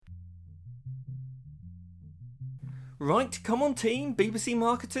Right, come on team, BBC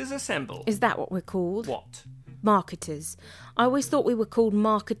marketers assemble. Is that what we're called? What? Marketers. I always thought we were called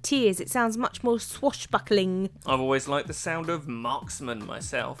marketeers. It sounds much more swashbuckling. I've always liked the sound of marksman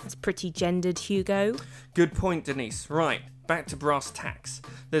myself. It's pretty gendered, Hugo. Good point, Denise. Right, back to brass tacks.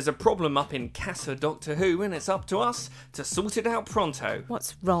 There's a problem up in Casa Doctor Who, and it's up to us to sort it out pronto.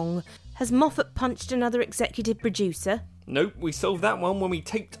 What's wrong? Has Moffat punched another executive producer? Nope, we solved that one when we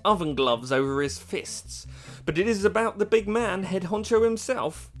taped oven gloves over his fists. But it is about the big man, head honcho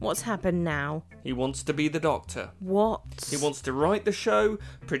himself. What's happened now? He wants to be the Doctor. What? He wants to write the show,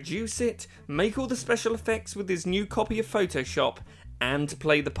 produce it, make all the special effects with his new copy of Photoshop, and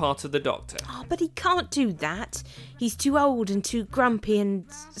play the part of the Doctor. Oh, but he can't do that. He's too old and too grumpy and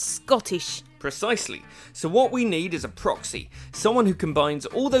Scottish. Precisely. So what we need is a proxy. Someone who combines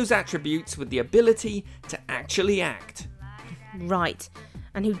all those attributes with the ability to actually act. Right.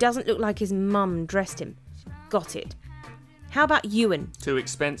 And who doesn't look like his mum dressed him. Got it. How about Ewan? Too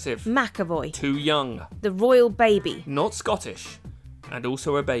expensive. McAvoy? Too young. The royal baby? Not Scottish. And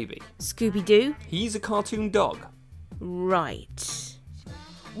also a baby. Scooby-Doo? He's a cartoon dog. Right.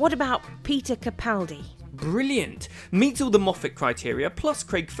 What about Peter Capaldi? Brilliant. Meets all the Moffat criteria, plus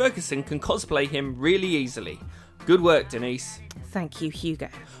Craig Ferguson can cosplay him really easily. Good work, Denise. Thank you, Hugo.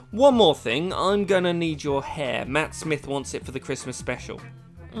 One more thing, I'm gonna need your hair. Matt Smith wants it for the Christmas special.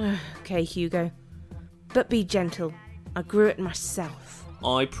 Okay, Hugo. But be gentle. I grew it myself.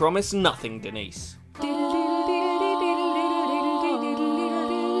 I promise nothing, Denise.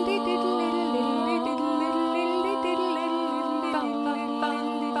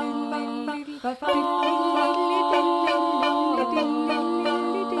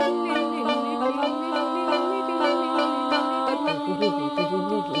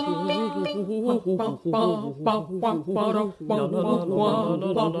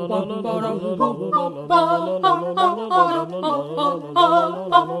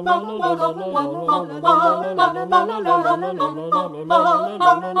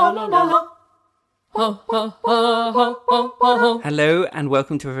 Hello and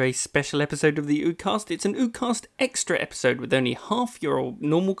welcome to a very special episode of the Oodcast. It's an Oodcast extra episode with only half your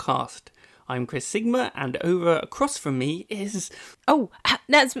normal cast. I'm Chris Sigma, and over across from me is... Oh,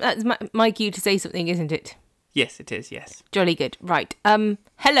 that's my cue to say something, isn't it? Yes, it is, yes. Jolly good. Right.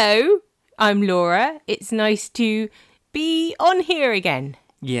 Hello, I'm Laura. It's nice to be on here again.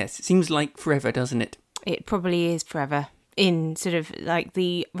 Yes, it seems like forever, doesn't it? It probably is forever. In sort of like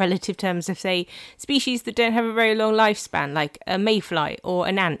the relative terms of, say, species that don't have a very long lifespan, like a mayfly or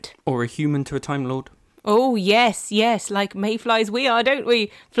an ant. Or a human to a Time Lord. Oh, yes, like mayflies we are, don't we?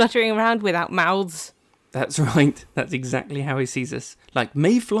 Fluttering around without mouths. That's right. That's exactly how he sees us. Like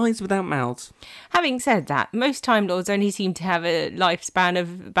mayflies without mouths. Having said that, most Time Lords only seem to have a lifespan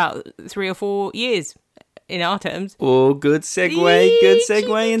of about 3 or 4 years, in our terms. Oh, good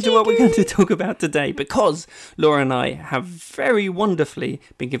segue into what we're going to talk about today, because Laura and I have very wonderfully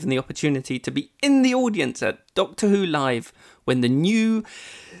been given the opportunity to be in the audience at Doctor Who Live when the new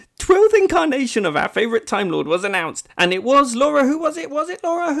 12th incarnation of our favourite Time Lord was announced. And it was Laura Who, was it? Was it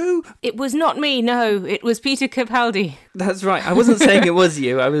Laura Who? It was not me, no. It was Peter Capaldi. That's right. I wasn't saying it was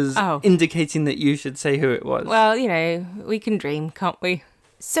you. I was Oh. indicating that you should say who it was. Well, you know, we can dream, can't we?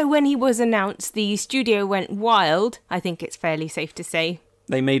 So when he was announced, the studio went wild, I think it's fairly safe to say.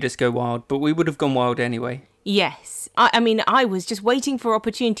 They made us go wild, but we would have gone wild anyway. Yes. I mean, I was just waiting for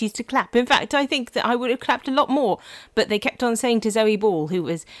opportunities to clap. In fact, I think that I would have clapped a lot more. But they kept on saying to Zoe Ball, who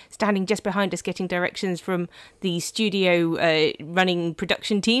was standing just behind us getting directions from the studio running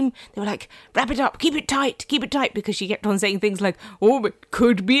production team, they were like, wrap it up, keep it tight, because she kept on saying things like, oh, but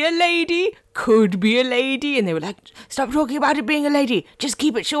could be a lady. And they were like, stop talking about it being a lady, just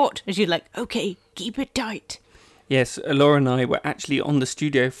keep it short. And she's like, okay, keep it tight. Yes, Laura and I were actually on the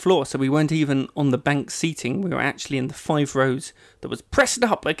studio floor, so we weren't even on the bank seating. We were actually in the 5 rows that was pressed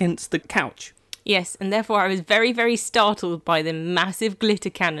up against the couch. Yes, and therefore I was very, very startled by the massive glitter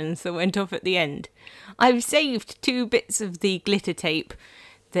cannons that went off at the end. I've saved 2 bits of the glitter tape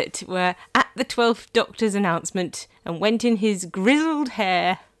that were at the 12th Doctor's announcement and went in his grizzled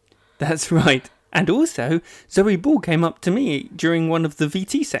hair. That's right. And also, Zoe Ball came up to me during one of the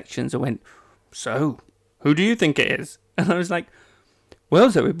VT sections and went, so, who do you think it is? And I was like,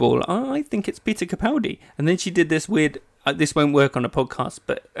 well, Zoe Ball, I think it's Peter Capaldi. And then she did this weird this won't work on a podcast,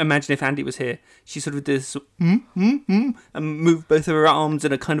 but imagine if Andy was here. She sort of did this and moved both of her arms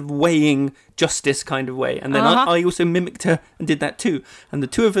in a kind of weighing justice kind of way. And then I also mimicked her and did that too. And the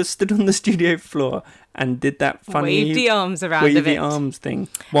two of us stood on the studio floor and did that funny waved the arms around wavy arms thing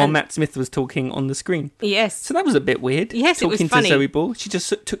while Matt Smith was talking on the screen. Yes. So that was a bit weird. Yes, it was funny. Talking to Zoe Ball. She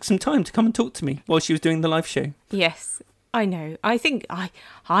just took some time to come and talk to me while she was doing the live show. Yes, I know. I think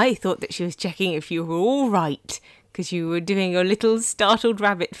I thought that she was checking if you were all right, because you were doing your little startled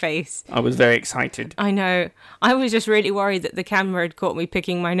rabbit face. I was very excited. I know. I was just really worried that the camera had caught me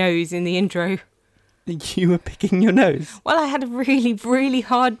picking my nose in the intro. You were picking your nose? Well, I had a really, really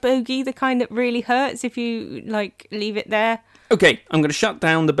hard bogey, the kind that really hurts if you, leave it there. Okay, I'm going to shut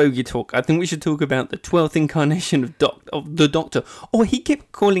down the bogey talk. I think we should talk about the 12th incarnation of the Doctor. Or he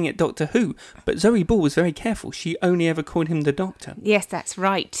kept calling it Doctor Who, but Zoe Ball was very careful. She only ever called him the Doctor. Yes, that's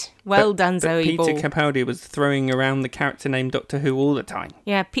right. Well done, Zoe Ball. Peter Capaldi was throwing around the character name Doctor Who all the time.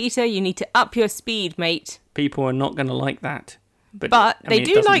 Yeah, Peter, you need to up your speed, mate. People are not going to like that. But they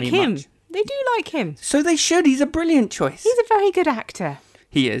do like him. Much. They do like him. So they should. He's a brilliant choice. He's a very good actor.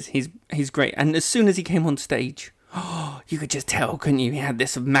 He is. He's great. And as soon as he came on stage, you could just tell, couldn't you? He had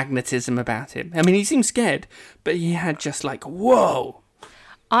this magnetism about him. I mean, he seemed scared, but he had just whoa.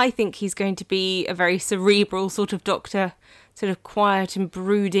 I think he's going to be a very cerebral sort of Doctor, sort of quiet and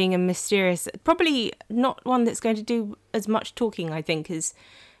brooding and mysterious. Probably not one that's going to do as much talking, I think, as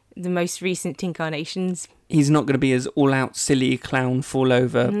the most recent incarnations. He's not going to be as all-out silly clown fall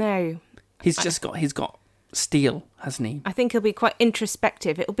over. No. He's got steel, hasn't he? I think he'll be quite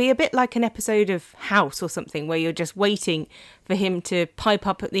introspective. It'll be a bit like an episode of House or something where you're just waiting for him to pipe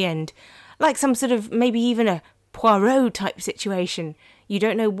up at the end. Like some sort of, maybe even a Poirot type situation. You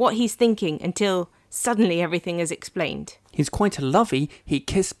don't know what he's thinking until suddenly everything is explained. He's quite a lovey. He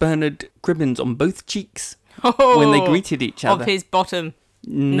kissed Bernard Cribbins on both cheeks when they greeted each other. Of his bottom.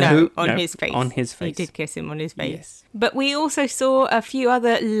 No, his face. On his face. He did kiss him on his face. Yes. But we also saw a few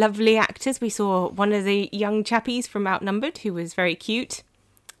other lovely actors. We saw one of the young chappies from Outnumbered, who was very cute.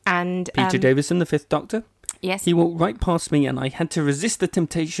 And Peter Davison, the Fifth Doctor. Yes. He walked right past me and I had to resist the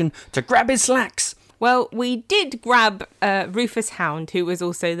temptation to grab his slacks. Well, we did grab Rufus Hound, who was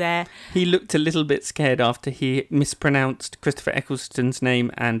also there. He looked a little bit scared after he mispronounced Christopher Eccleston's name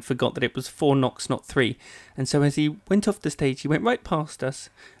and forgot that it was 4 knocks, not 3. And so as he went off the stage, he went right past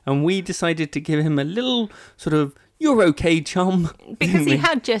us, and we decided to give him a little sort of, "You're okay, chum." Because he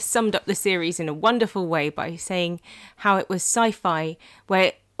had just summed up the series in a wonderful way by saying how it was sci-fi,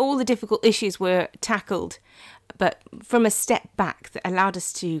 where all the difficult issues were tackled, but from a step back that allowed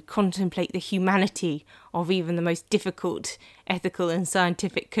us to contemplate the humanity of even the most difficult ethical and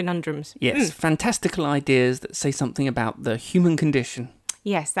scientific conundrums. Yes, fantastical ideas that say something about the human condition.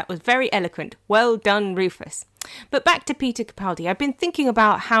 Yes, that was very eloquent. Well done, Rufus. But back to Peter Capaldi. I've been thinking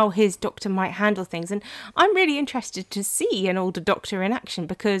about how his Doctor might handle things, and I'm really interested to see an older Doctor in action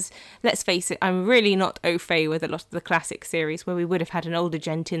because, let's face it, I'm really not au fait with a lot of the classic series where we would have had an older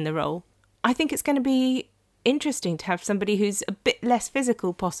gent in the role. I think it's going to be interesting to have somebody who's a bit less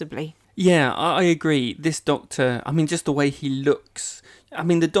physical, possibly. Yeah, I agree. This Doctor, I mean, just the way he looks. I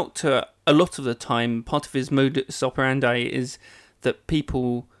mean, the Doctor, a lot of the time, part of his modus operandi is that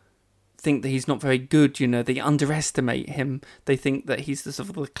people think that he's not very good, you know, they underestimate him. They think that he's the sort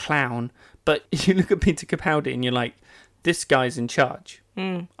of a clown. But you look at Peter Capaldi and you're like, this guy's in charge.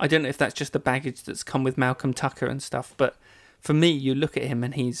 I don't know if that's just the baggage that's come with Malcolm Tucker and stuff, but for me, you look at him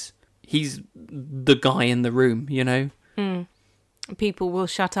and he's the guy in the room, you know? People will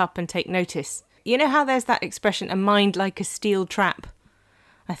shut up and take notice. You know how there's that expression, a mind like a steel trap?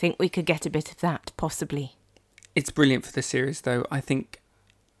 I think we could get a bit of that, possibly. It's brilliant for the series, though. I think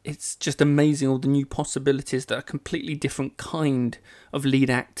it's just amazing all the new possibilities that a completely different kind of lead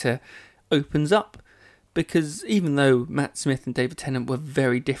actor opens up. Because even though Matt Smith and David Tennant were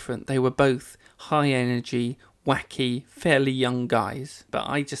very different, they were both high energy, wacky, fairly young guys. But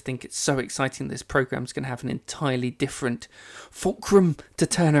I just think it's so exciting this program's going to have an entirely different fulcrum to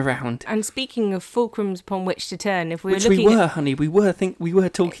turn around. And speaking of fulcrums upon which to turn, if we which were looking we were, honey, we were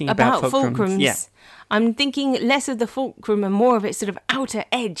talking about fulcrums. Yeah. I'm thinking less of the fulcrum and more of its sort of outer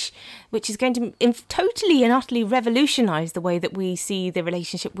edge, which is going to totally and utterly revolutionise the way that we see the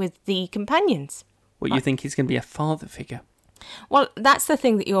relationship with the companions. What, you think he's going to be a father figure? Well, that's the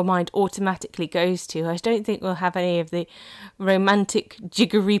thing that your mind automatically goes to. I don't think we'll have any of the romantic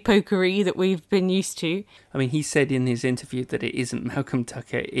jiggery-pokery that we've been used to. I mean, he said in his interview that it isn't Malcolm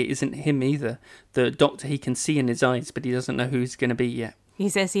Tucker, it isn't him either. The Doctor he can see in his eyes, but he doesn't know who he's going to be yet. He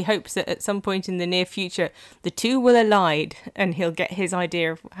says he hopes that at some point in the near future, the two will align and he'll get his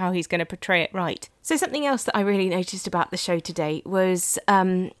idea of how he's going to portray it right. So something else that I really noticed about the show today was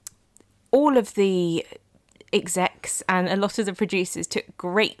all of the execs and a lot of the producers took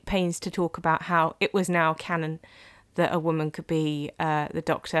great pains to talk about how it was now canon that a woman could be the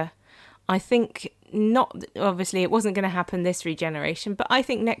Doctor. I think obviously it wasn't going to happen this regeneration, but I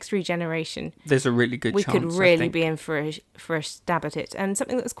think next regeneration there's a really good we chance, could really be in for a stab at it. And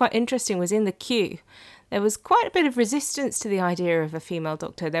something that was quite interesting was in the queue, there was quite a bit of resistance to the idea of a female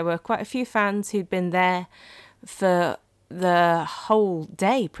Doctor. There were quite a few fans who'd been there for the whole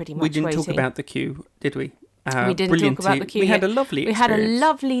day, pretty much. We didn't waiting. talk about the queue, did we? We didn't talk about the queue. We had a lovely experience. We had a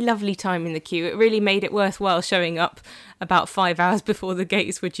lovely, lovely time in the queue. It really made it worthwhile showing up about 5 hours before the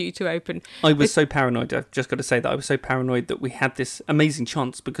gates were due to open. I was so paranoid. I've just got to say that I was so paranoid that we had this amazing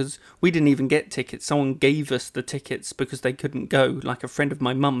chance because we didn't even get tickets. Someone gave us the tickets because they couldn't go, like a friend of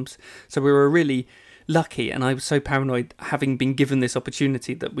my mum's. So we were really lucky, and I was so paranoid having been given this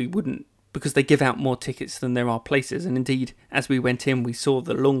opportunity that we wouldn't, because they give out more tickets than there are places. And indeed, as we went in, we saw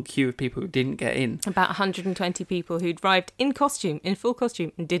the long queue of people who didn't get in. About 120 people who'd arrived in full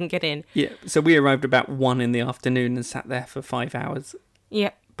costume, and didn't get in. Yeah, so we arrived about 1 in the afternoon and sat there for 5 hours.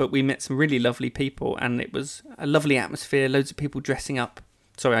 Yeah. But we met some really lovely people, and it was a lovely atmosphere, loads of people dressing up.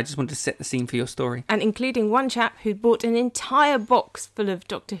 Sorry, I just wanted to set the scene for your story. And including one chap who'd bought an entire box full of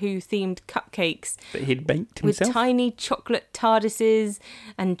Doctor Who-themed cupcakes. That he'd baked himself? With tiny chocolate TARDISes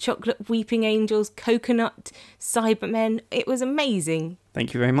and chocolate weeping angels, coconut Cybermen. It was amazing.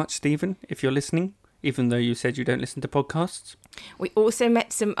 Thank you very much, Stephen, if you're listening, even though you said you don't listen to podcasts. We also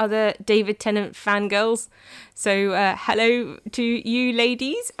met some other David Tennant fangirls. So hello to you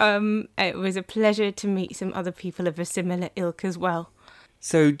ladies. It was a pleasure to meet some other people of a similar ilk as well.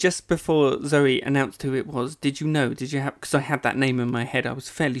 So just before Zoe announced who it was, did you have, because I had that name in my head, I was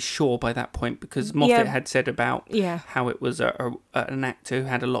fairly sure by that point, because Moffat had said about how it was an actor who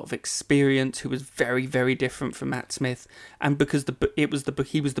had a lot of experience, who was very, very different from Matt Smith, and because he was the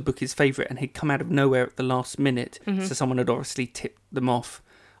bookie's favourite, and he'd come out of nowhere at the last minute, so someone had obviously tipped them off.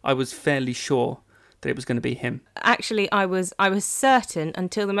 I was fairly sure that it was going to be him. Actually, I was certain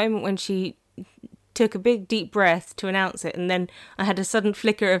until the moment when she took a big deep breath to announce it, and then I had a sudden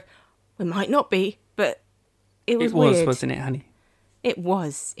flicker of, it might not be, but it was weird. It was, wasn't it, honey? It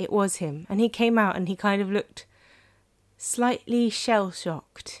was him. And he came out and he kind of looked slightly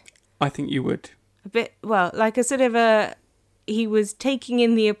shell-shocked. I think you would. A bit, well, like a sort of he was taking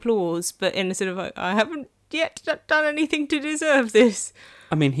in the applause, but in a sort of, I haven't yet done anything to deserve this.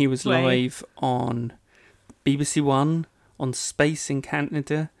 I mean, he was live on BBC One, on Space in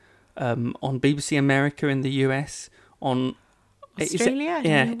Canada, on BBC America in the US, on Australia,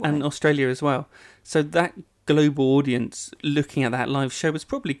 and Australia as well. So that global audience looking at that live show was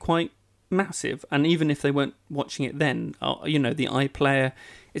probably quite massive. And even if they weren't watching it then, the iPlayer,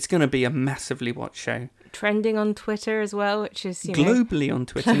 it's going to be a massively watched show. Trending on Twitter as well, which is globally on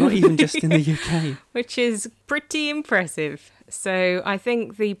Twitter, not even just in the UK, which is pretty impressive. So I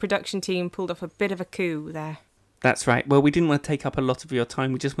think the production team pulled off a bit of a coup there. That's right. Well, we didn't want to take up a lot of your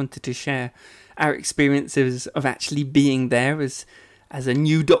time. We just wanted to share our experiences of actually being there as a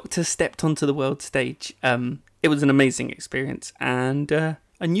new Doctor stepped onto the world stage. It was an amazing experience, and a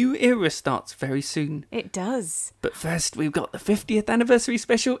new era starts very soon. It does. But first, we've got the 50th anniversary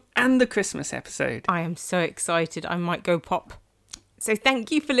special and the Christmas episode. I am so excited. I might go pop. So thank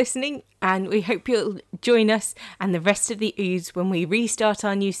you for listening, and we hope you'll join us and the rest of the Ooze when we restart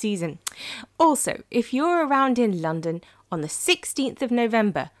our new season. Also, if you're around in London on the 16th of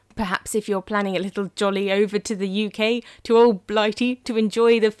November, perhaps if you're planning a little jolly over to the UK, to Old Blighty, to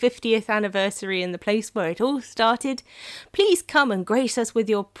enjoy the 50th anniversary in the place where it all started, please come and grace us with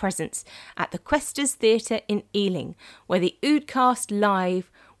your presence at the Questors Theatre in Ealing, where the Oodcast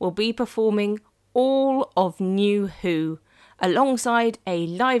Live will be performing all of New Who, alongside a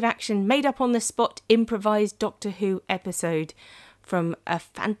live-action, made-up-on-the-spot, improvised Doctor Who episode from a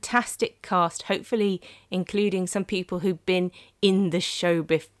fantastic cast, hopefully including some people who've been in the show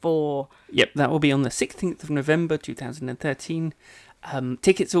before. Yep, that will be on the 16th of November 2013.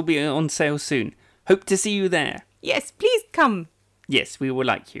 Tickets will be on sale soon. Hope to see you there. Yes, please come. Yes, we will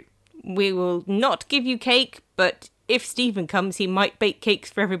like you. We will not give you cake, but if Stephen comes, he might bake cakes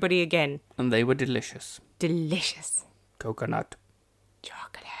for everybody again. And they were delicious. Delicious. Coconut.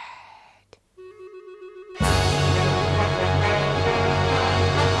 Chocolate.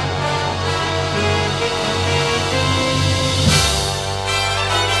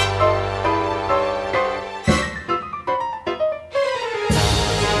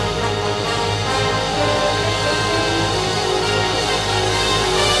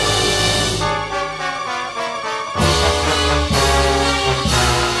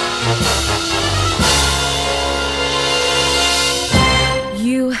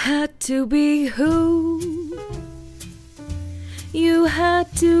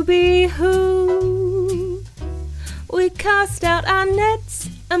 to be who. We cast out our nets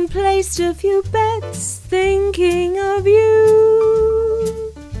and placed a few bets, thinking of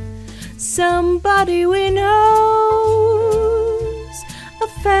you. Somebody we know's a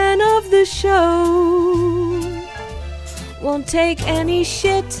fan of the show, won't take any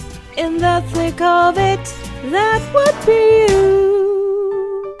shit in the thick of it. That would be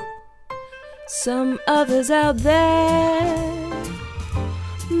you. Some others out there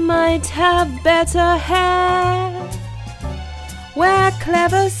might have better hair, wear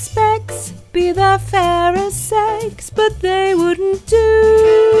clever specs, be the fairest sex, but they wouldn't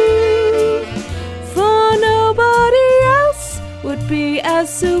do, for nobody else would be as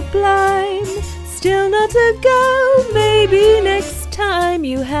sublime. Still not a go, maybe next time.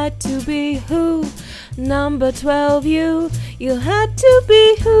 You had to be who? Number 12, you had to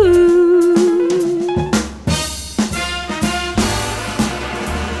be who.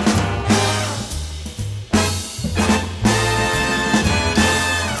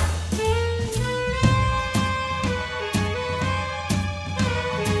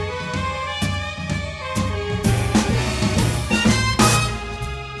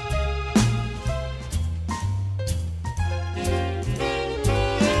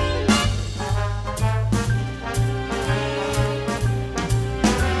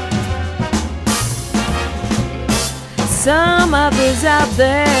 Some others out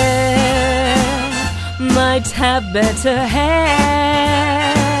there might have better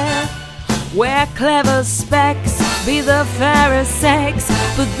hair, wear clever specs, be the fairest sex,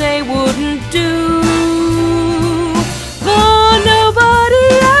 but they wouldn't do, for nobody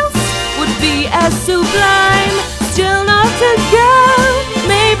else would be as sublime. Still not a girl,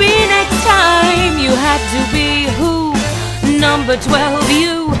 maybe next time. You had to be who? Number 12,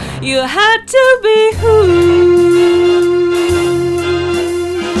 you had to be who?